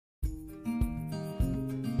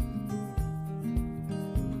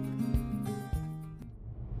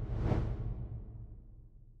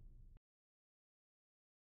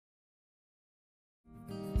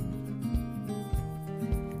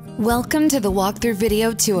Welcome to the walkthrough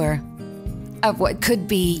video tour of what could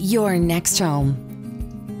be your next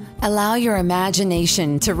home. Allow your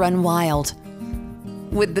imagination to run wild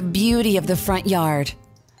with the beauty of the front yard.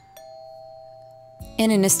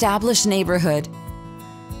 In an established neighborhood,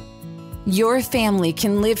 your family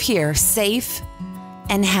can live here safe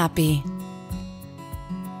and happy.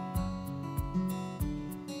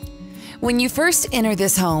 When you first enter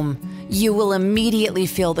this home, you will immediately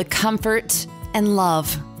feel the comfort and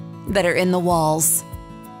love that are in the walls.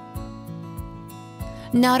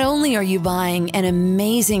 Not only are you buying an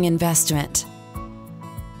amazing investment,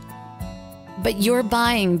 but you're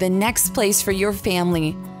buying the next place for your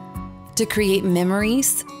family to create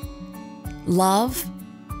memories, love,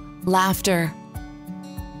 laughter,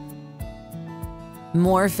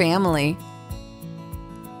 more family,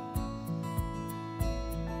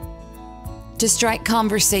 to strike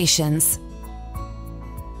conversations,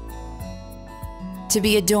 to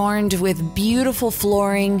be adorned with beautiful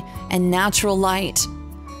flooring and natural light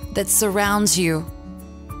that surrounds you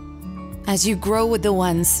as you grow with the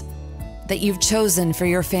ones that you've chosen for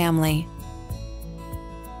your family.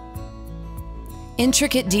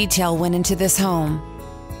 Intricate detail went into this home.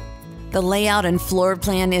 The layout and floor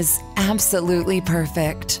plan is absolutely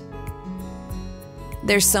perfect.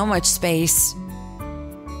 There's so much space.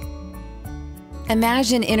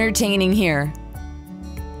 Imagine entertaining here,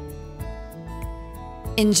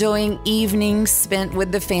 enjoying evenings spent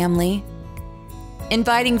with the family,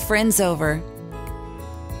 inviting friends over,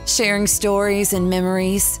 sharing stories and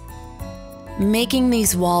memories, making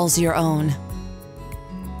these walls your own.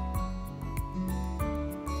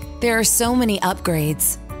 There are so many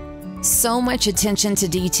upgrades. So much attention to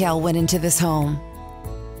detail went into this home.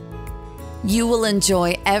 You will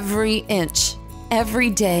enjoy every inch, every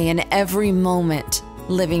day, and every moment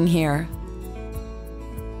living here.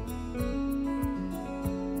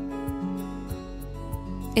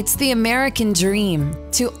 It's the American dream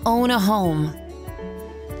to own a home,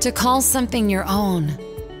 to call something your own.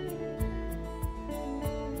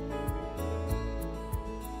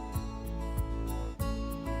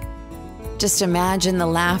 Just imagine the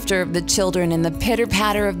laughter of the children and the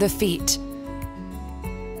pitter-patter of the feet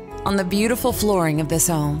on the beautiful flooring of this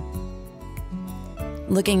home.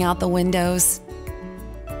 Looking out the windows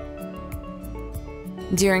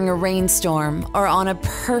during a rainstorm or on a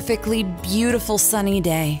perfectly beautiful sunny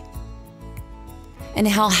day, and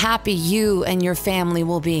how happy you and your family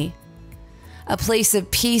will be. A place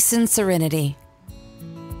of peace and serenity.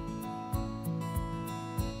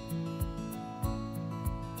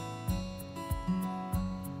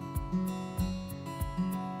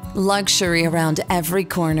 Luxury around every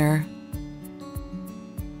corner.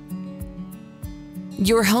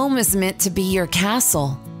 Your home is meant to be your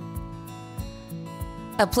castle,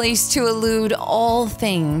 a place to elude all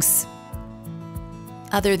things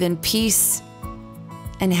other than peace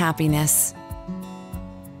and happiness.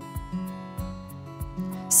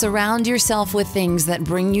 Surround yourself with things that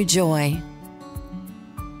bring you joy.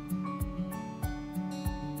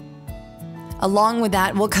 Along with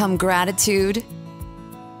that will come gratitude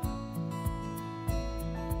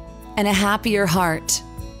and a happier heart.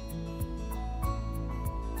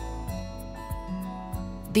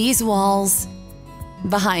 These walls,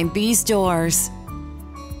 behind these doors,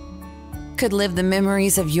 could live the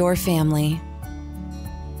memories of your family.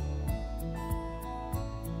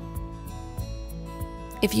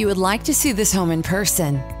 If you would like to see this home in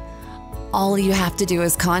person, all you have to do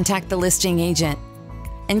is contact the listing agent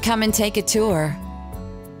and come and take a tour.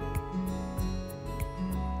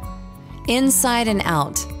 Inside and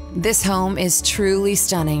out, this home is truly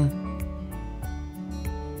stunning.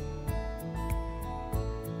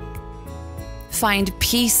 Find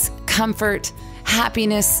peace, comfort,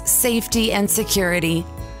 happiness, safety, and security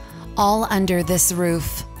all under this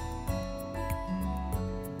roof.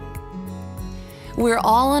 We're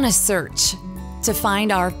all on a search to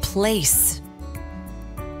find our place.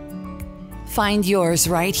 Find yours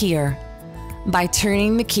right here by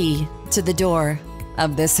turning the key to the door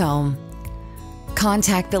of this home.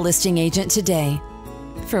 Contact the listing agent today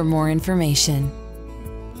for more information.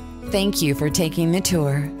 Thank you for taking the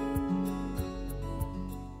tour.